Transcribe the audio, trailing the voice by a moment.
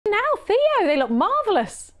Hello, they look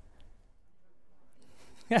marvellous.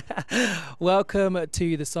 Welcome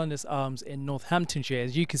to the Sondes Arms in Northamptonshire.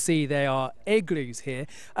 As you can see, there are igloos here.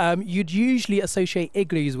 You'd usually associate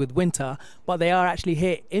igloos with winter, but they are actually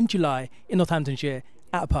here in July in Northamptonshire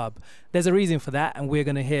at a pub. There's a reason for that, and we're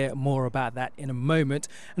going to hear more about that in a moment.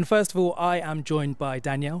 And first of all, I am joined by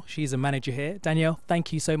Danielle. She's a manager here. Danielle,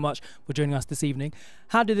 thank you so much for joining us this evening.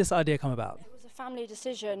 How did this idea come about? Family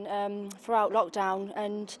decision throughout lockdown,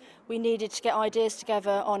 and we needed to get ideas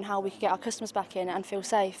together on how we could get our customers back in and feel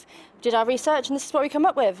safe. We did our research, and this is what we come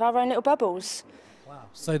up with, our own little bubbles. Wow,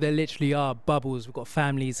 so there literally are bubbles. We've got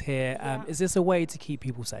families here. Yeah. Is this a way to keep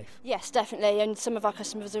people safe? Yes, definitely, and some of our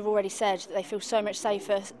customers have already said that they feel so much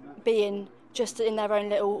safer being just in their own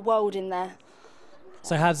little world in there.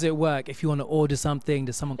 So how does it work? If you want to order something,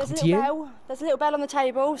 does someone come to you? There's a little bell on the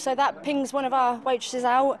table, so that pings one of our waitresses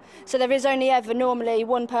out. So there is only ever normally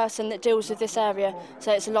one person that deals with this area,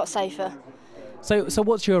 so it's a lot safer. So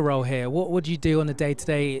what's your role here? What do you do on a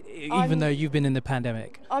day-to-day, even though you've been in the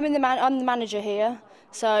pandemic? I'm the manager here,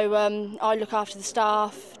 so I look after the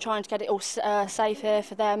staff, trying to get it all safe here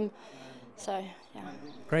for them. So, yeah.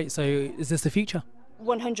 Great. So is this the future?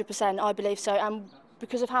 100%, I believe so. And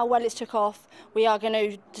because of how well it's took off, we are going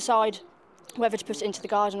to decide whether to put it into the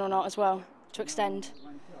garden or not as well, to extend.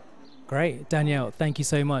 Great. Danielle, thank you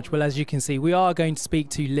so much. Well, as you can see, we are going to speak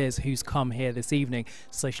to Liz, who's come here this evening,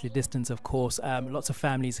 socially distanced, of course. Lots of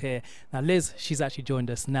families here. Now, Liz, she's actually joined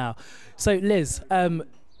us now. So, Liz,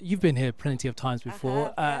 you've been here plenty of times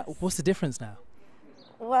before. Yes. What's the difference now?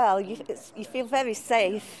 Well, you feel very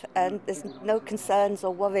safe, and there's no concerns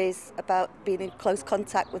or worries about being in close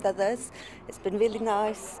contact with others. It's been really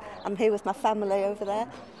nice. I'm here with my family over there.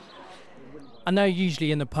 I know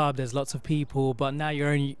usually in the pub there's lots of people, but now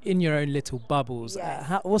you're in your own little bubbles.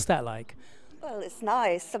 Yes. What's that like? Well, it's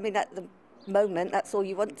nice. I mean, at the moment, that's all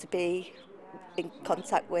you want to be in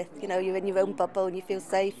contact with. You know, you're in your own bubble and you feel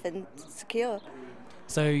safe and secure.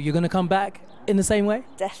 So you're going to come back in the same way?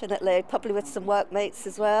 Definitely, probably with some workmates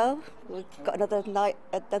as well. We've got another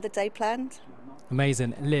day planned.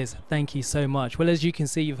 Amazing. Liz, thank you so much. Well, as you can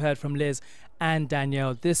see, you've heard from Liz and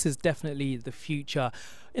Danielle. This is definitely the future.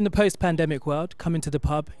 In the post-pandemic world, coming to the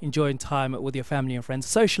pub, enjoying time with your family and friends,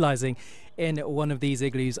 socialising in one of these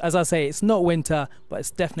igloos. As I say, it's not winter, but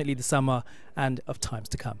it's definitely the summer and of times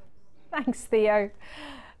to come. Thanks, Theo.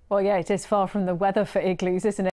 Well, yeah, it is far from the weather for igloos, isn't it?